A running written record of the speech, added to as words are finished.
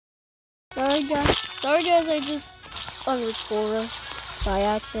Sorry guys, I just unrecorded by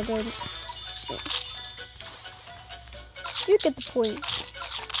accident. You get the point.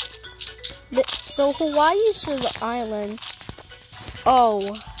 So Hawaii is just an island. Oh,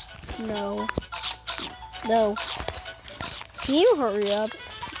 no. No. Can you hurry up,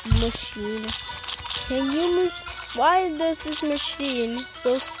 machine? Can you move? Why does this machine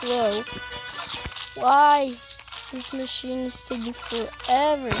so slow? Why? This machine is taking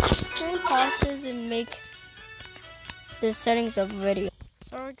forever. Can I pause this and make the settings of video?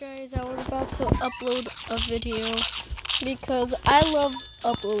 Sorry guys, I was about to upload a video because I love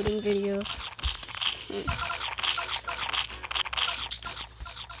uploading videos.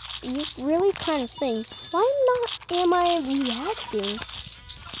 You really kind of think, why not am I reacting?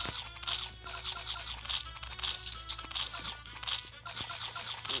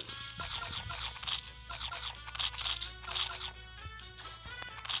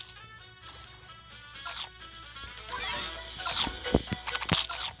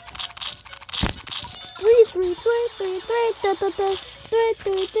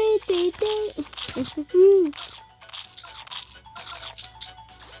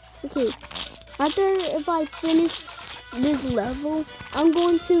 Okay, after if I finish this level, I'm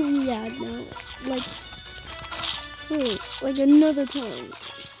going to Riyadh now. Like another time.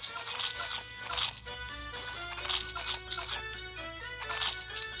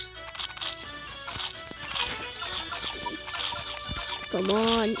 Come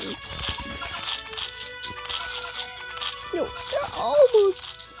on. No, they're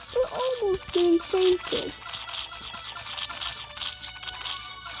almost getting fainted.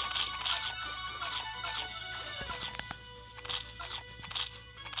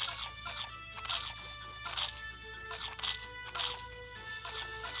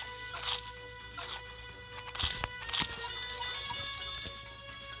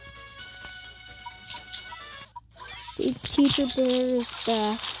 The teacher bear is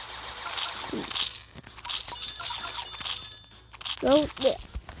back. So the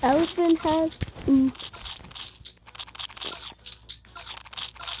elephant has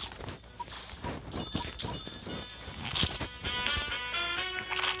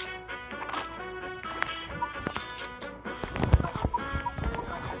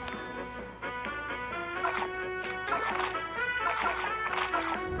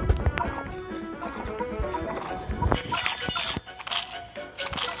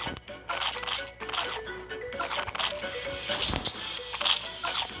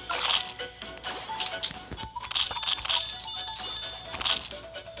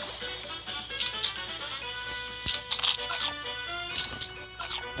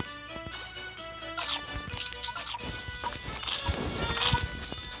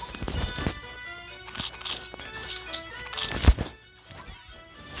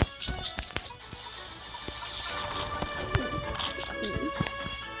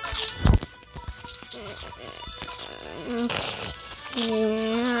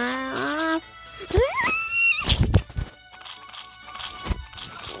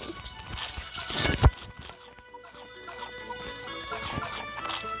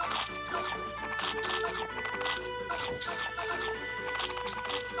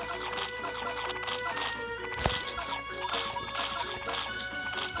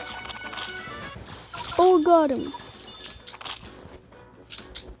oh, got him.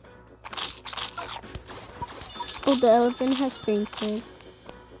 Oh, the elephant has fainted.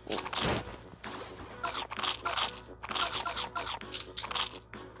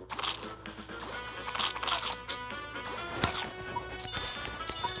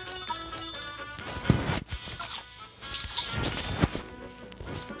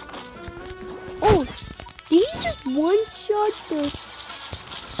 Oh, did he just one-shot the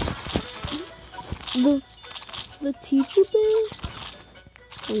teacher bear?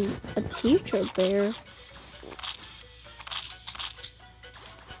 Wait, a teacher bear?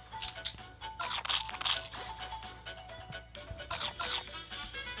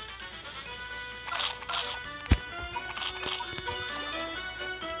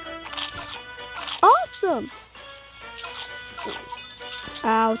 Awesome!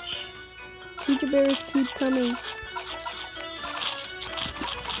 Ouch. Teacher bears keep coming.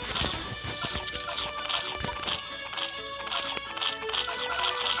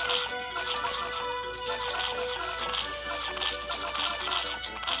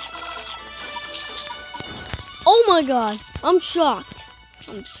 Oh my god, I'm shocked.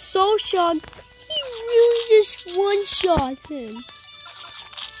 I'm so shocked. He really just one-shot him.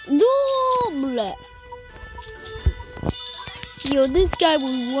 Double. Yo, this guy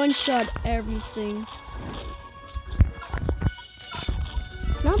will one-shot everything.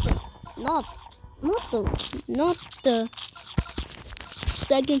 not the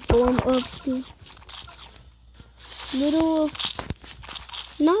second form of the middle of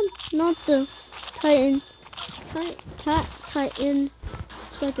not the Titan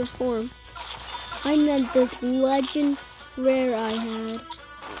second form. I meant this legend rare I had.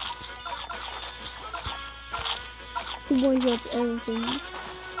 Who one-shots everything.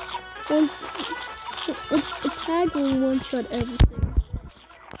 Its attack will one-shot everything.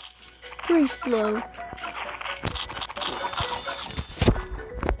 Pretty slow.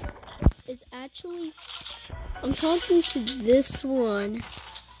 It's actually, I'm talking to this one.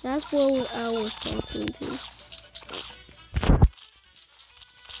 That's what I was talking to.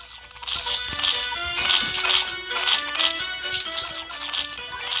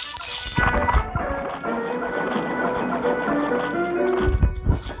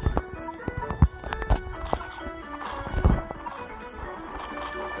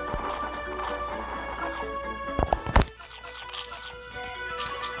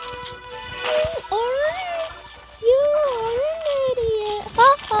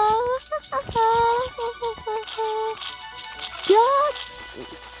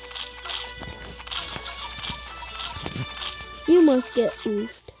 You must get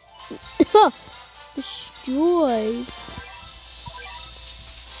oofed. Destroyed.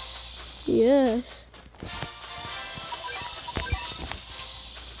 Yes.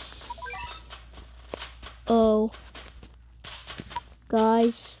 Oh.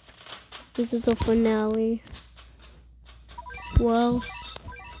 Guys, this is a finale. Well,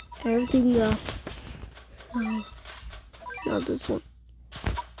 everything up. So, not this one.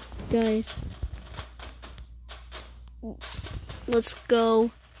 Guys, let's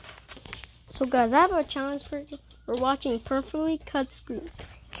go. So guys, I have a challenge for you. We're watching perfectly cut screens.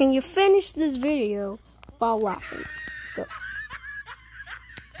 Can you finish this video while laughing? Let's go.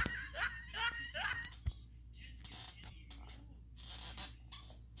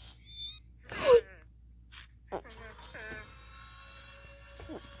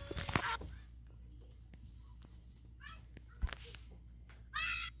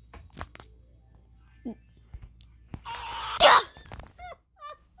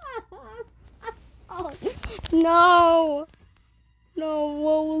 No! No,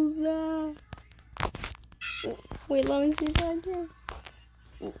 what was that? Wait, let me see that again.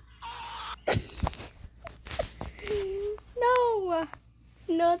 No!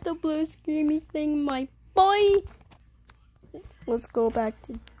 Not the blue screamy thing, my boy! Let's go back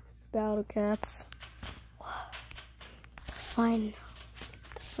to Battle Cats. Fine.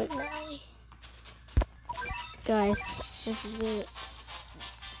 The finale. Guys, this is it.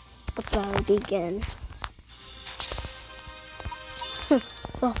 The battle begin.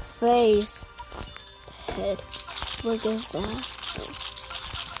 The face, the head, look at that.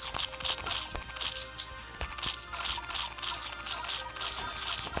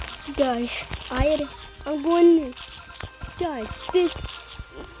 Guys, I'm going to, guys, this.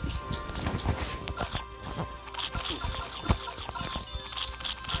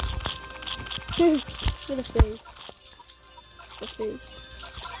 For the face. The face.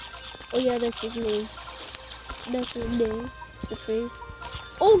 Oh yeah, this is me. This is me. The face.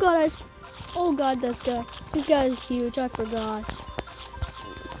 Oh god, oh god, this guy. This guy is huge, I forgot.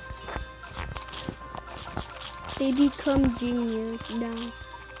 They become genius now.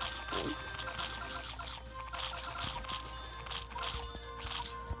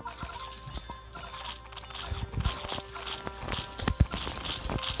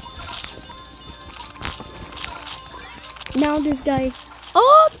 Now this guy.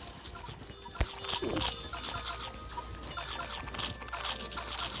 Oh!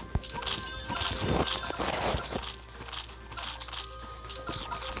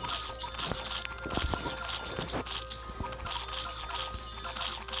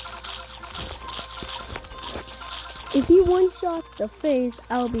 If he one-shots the face,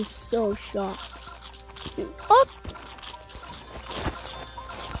 I'll be so shocked. Oh!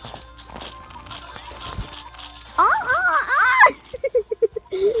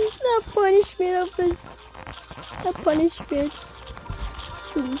 The punishment of his... The punishment.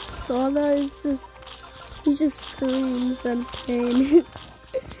 You saw that? It's just... He just screams in pain.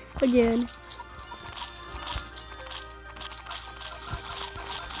 Again.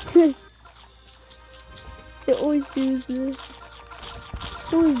 They always do this.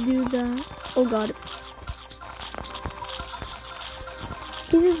 They always do that. Oh god.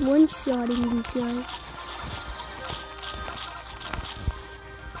 He's just one-shotting these guys.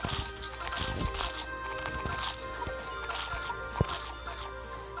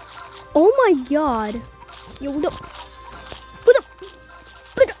 Oh my god. Yo, what up? What up?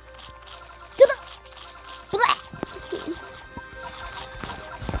 What up?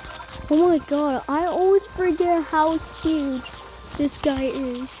 god, I always forget how huge this guy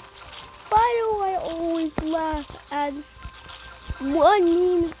is. Why do I always laugh at one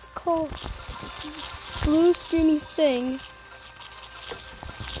meme? It's called Blue Screamy Thing,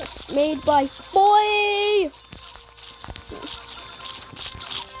 made by Boy.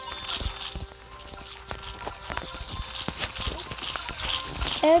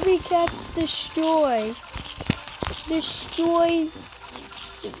 Every cat's destroy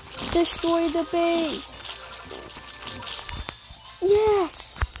the base.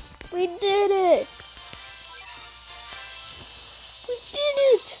 Yes, we did it. We did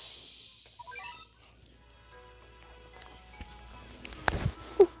it.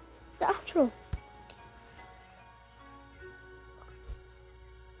 Oh, the outro.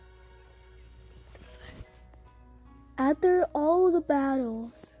 After all the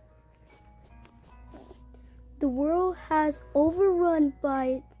battles, the world has overrun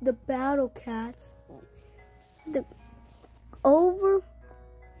by the battle cats. The overrun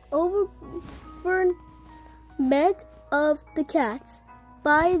of the cats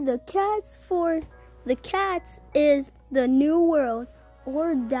by the cats, for the cats is the new world,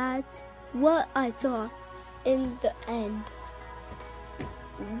 or that's what I thought in the end.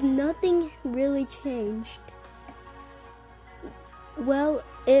 Nothing really changed. Well,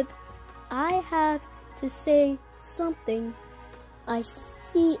 if I have to say something, I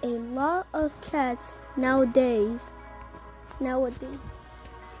see a lot of cats nowadays.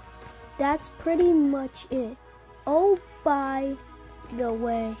 That's pretty much it. Oh, by the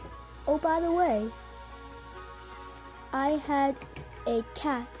way, I had a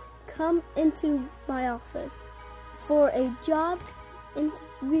cat come into my office for a job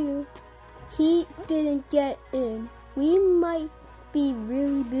interview. He didn't get in. We might be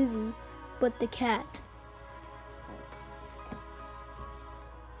really busy, but the cat,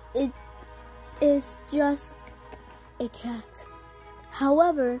 it is just a cat.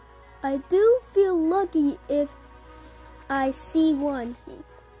 However, I do feel lucky if I see one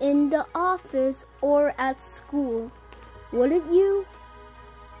in the office or at school. Wouldn't you?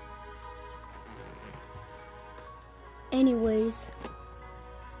 Anyways,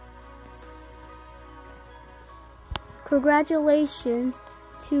 congratulations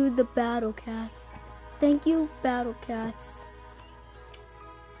to the Battle Cats. Thank you, Battle Cats.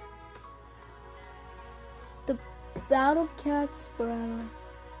 The Battle Cats forever.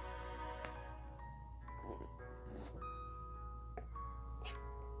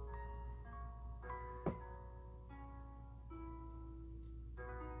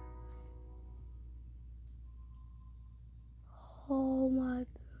 Oh my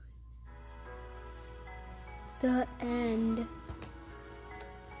goodness. The end.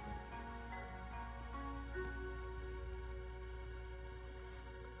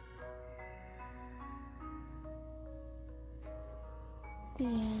 The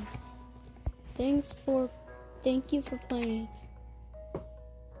end. Thank you for playing.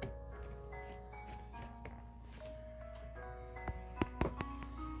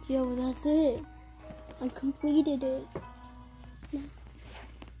 Yo, that's it. I completed it.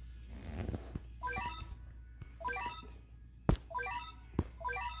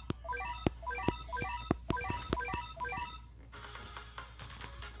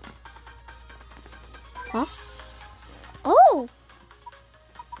 Huh? Oh!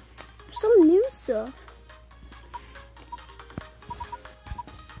 Some new stuff.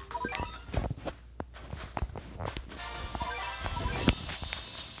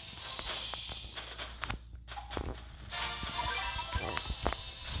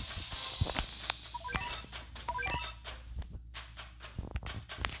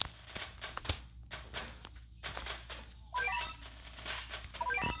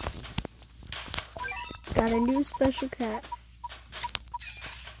 Got a new special cat.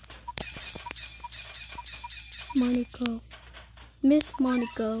 Monaco. Miss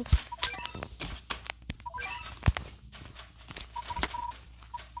Monaco.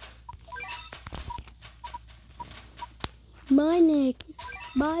 My neck.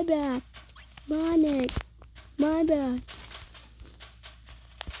 My back. My neck. My back.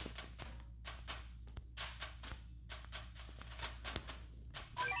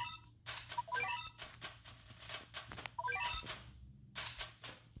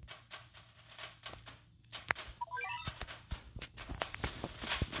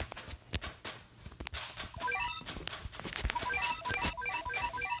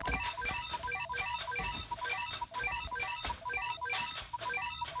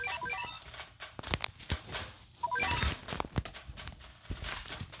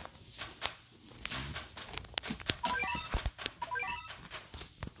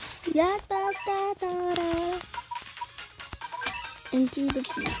 Da, da, da, da, da. Into the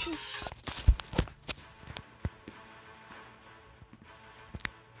future.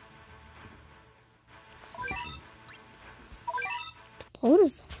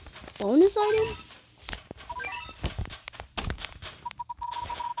 Bonus item?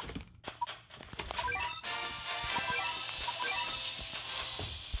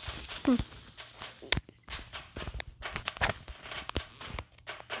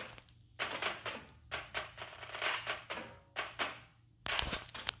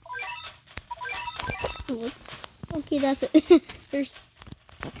 Okay, that's it.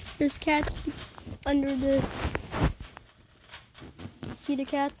 there's cats under this. See the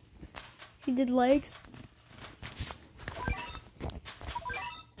cats? See the legs?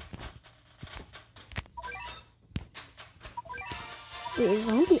 Wait,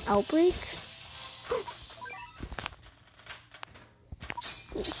 zombie outbreak?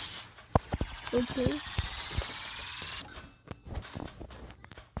 Okay.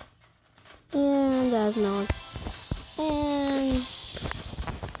 And that's not. And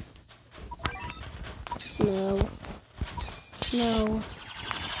no. No.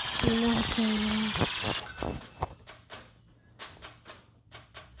 Nothing.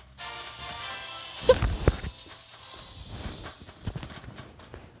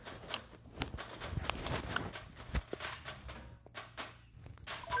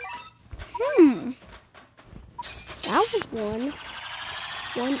 That was one.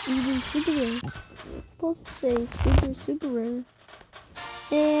 One even super rare. It's supposed to say super rare.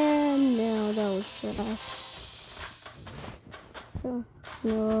 And no, that was trash. So,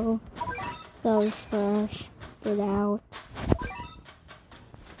 no, that was trash. Get out.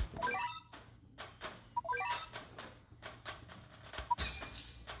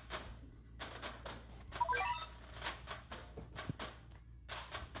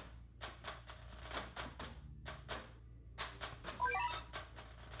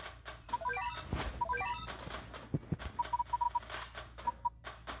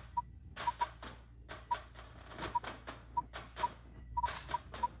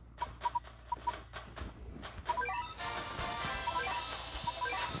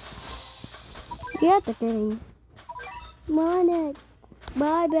 Get the thing. My neck.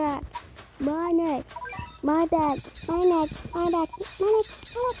 My back. My neck. My back. My neck. My back. My neck. My neck.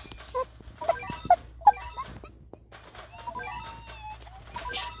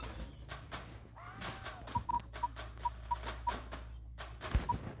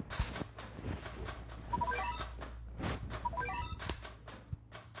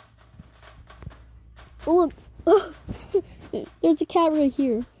 Oh, look. There's a cat right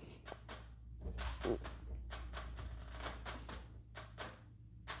here.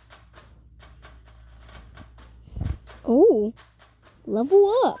 Oh,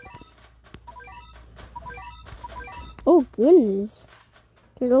 level up. Oh, goodness.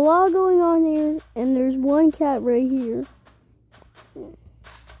 There's a lot going on there, and there's one cat right here.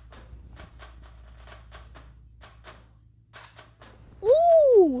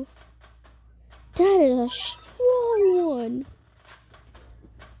 Ooh! That is a strong one.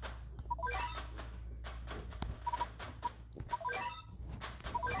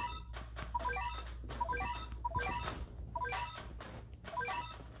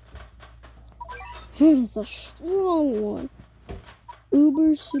 That is a strong one.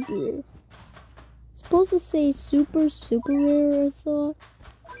 Uber super rare. It's supposed to say super rare,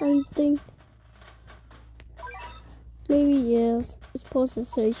 I think. Maybe yes. It's supposed to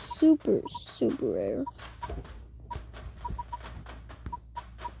say super rare.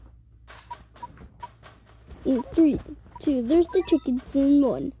 In 3, 2, there's the chickens in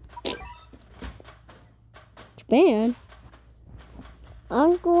 1. Japan?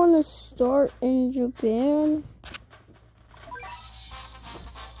 I'm going to start in Japan.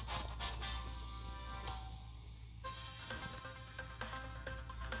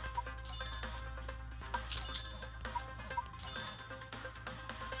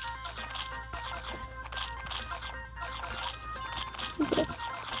 Okay.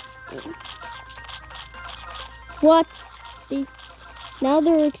 What? Now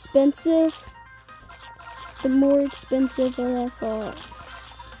they're expensive. They're more expensive than I thought.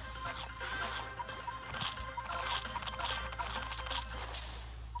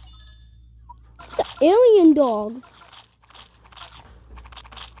 It's an alien dog.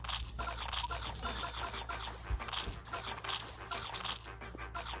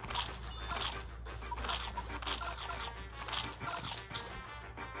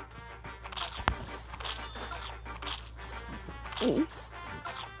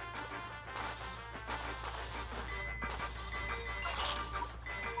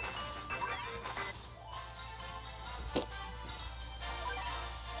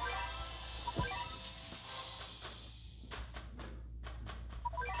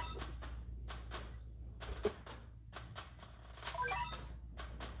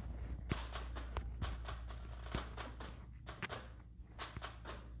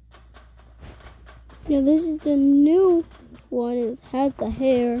 Yeah, this is the new one. It has the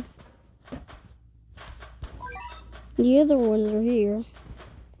hair. The other ones are here.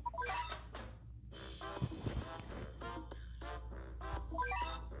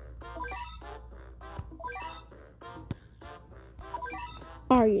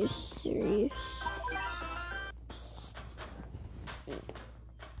 Are you serious?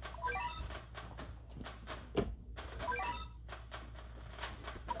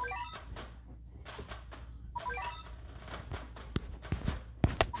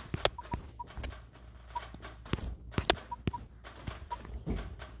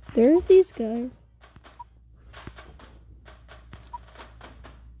 There's these guys.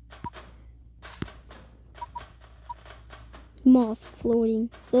 Moth floating.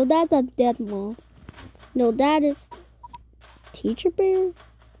 So that's a dead moth. No, that is teacher bear.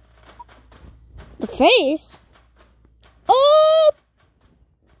 The face. Oh!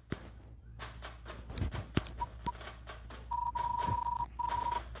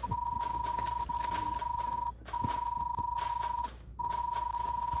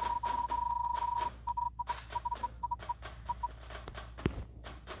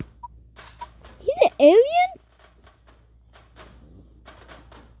 He's an alien?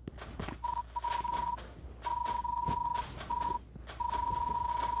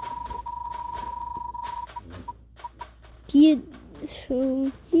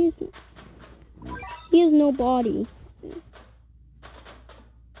 He has no body.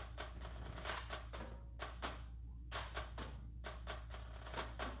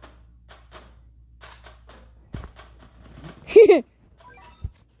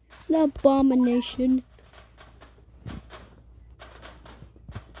 The abomination.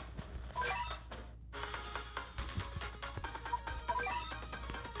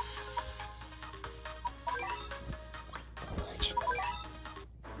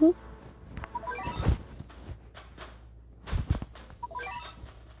 Huh?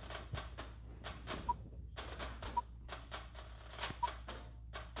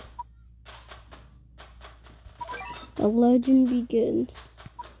 The legend begins.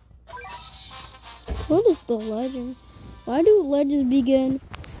 What is the legend? Why do legends begin?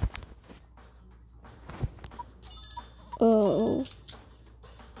 Oh.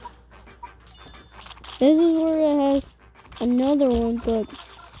 This is where it has another one, but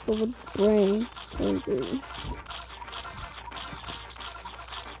with brain surgery.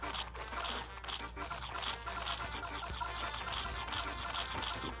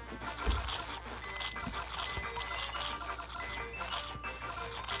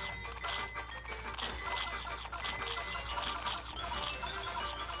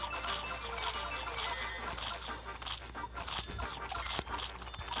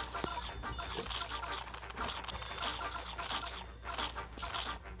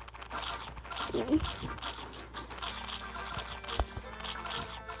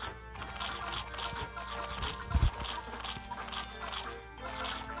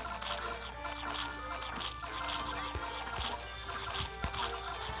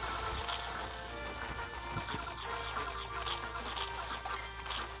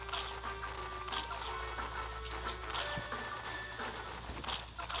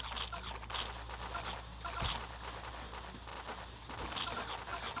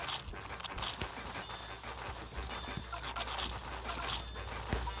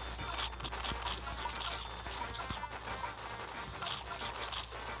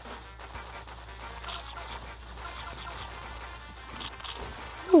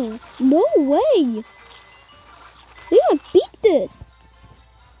 Oh, no way! We might beat this!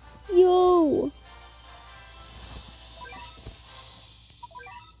 Yo!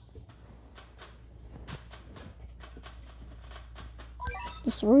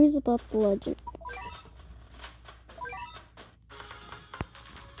 The story is about the legend.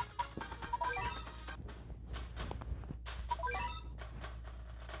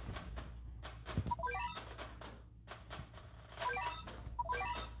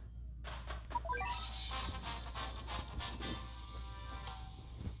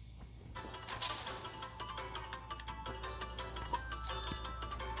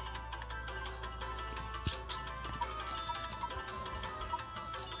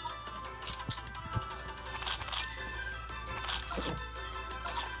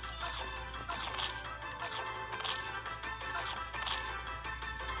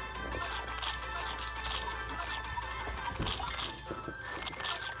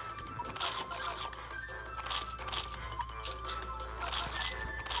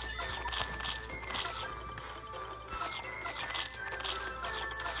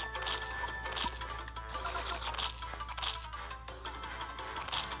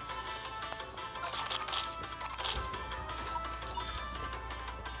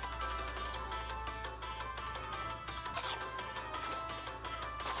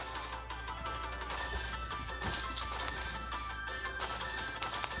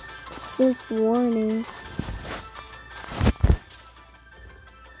 says warning.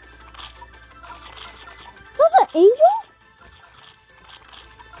 That's an angel?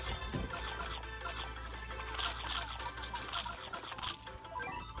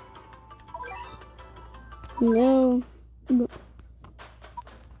 No.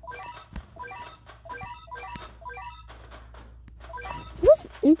 What's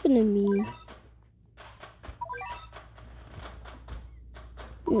infinite mean?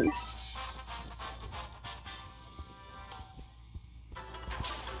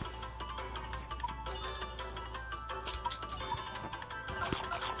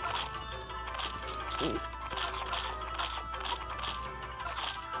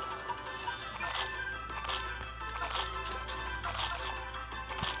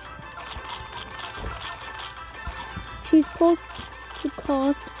 She's supposed to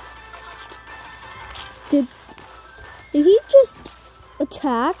cost. Did he just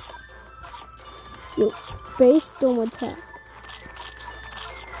attack? Your base don't attack.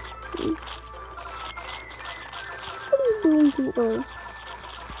 What are you doing to her?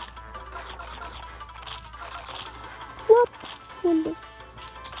 What? Wonderful.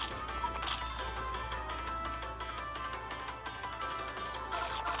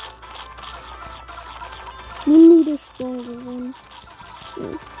 You need a stronger one.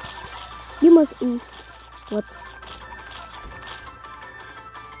 Yeah. You must oof. What?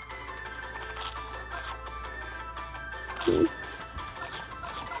 Yeah.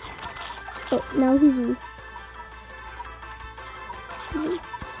 Oh, now he's oofed. Yeah.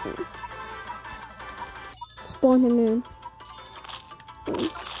 Spawn him in. Yeah.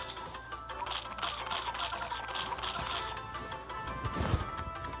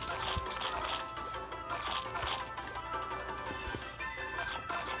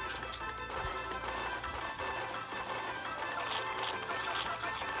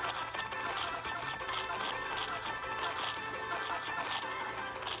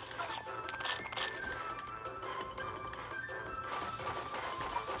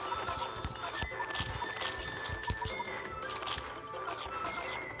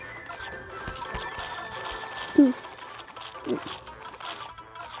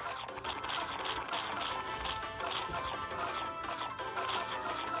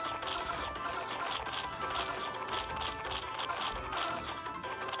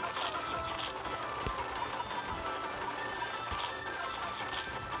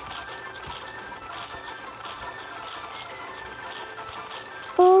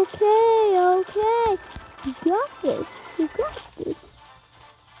 Okay. You got this. You got this.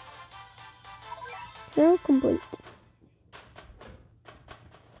 Trail complete.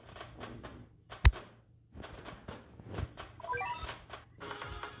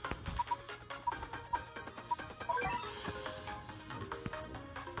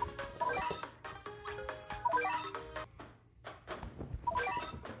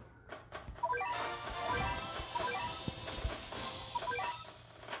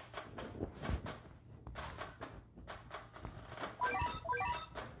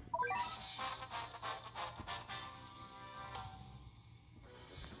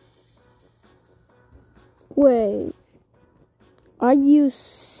 Wait, are you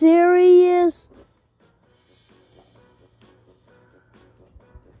serious?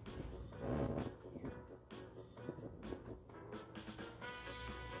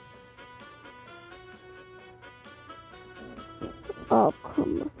 Oh,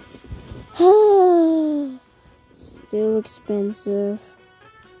 come on. Still expensive.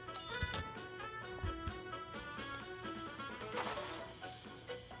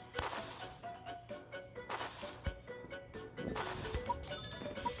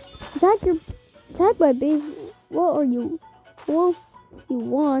 Attack by base. What you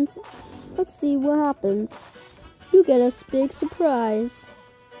want? Let's see what happens. You get a big surprise.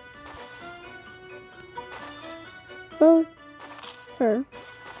 Oh, it's her.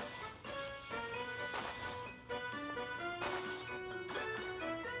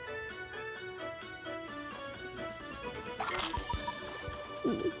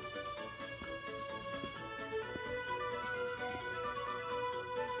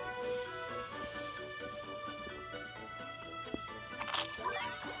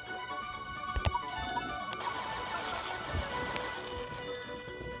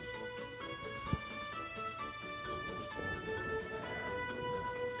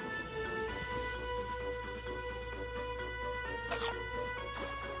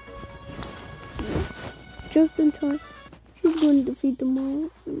 Just in time. She's going to defeat them all.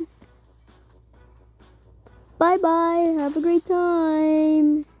 Bye bye. Have a great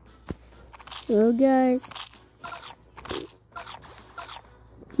time. So guys,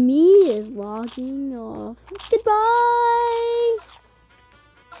 me is logging off. Goodbye.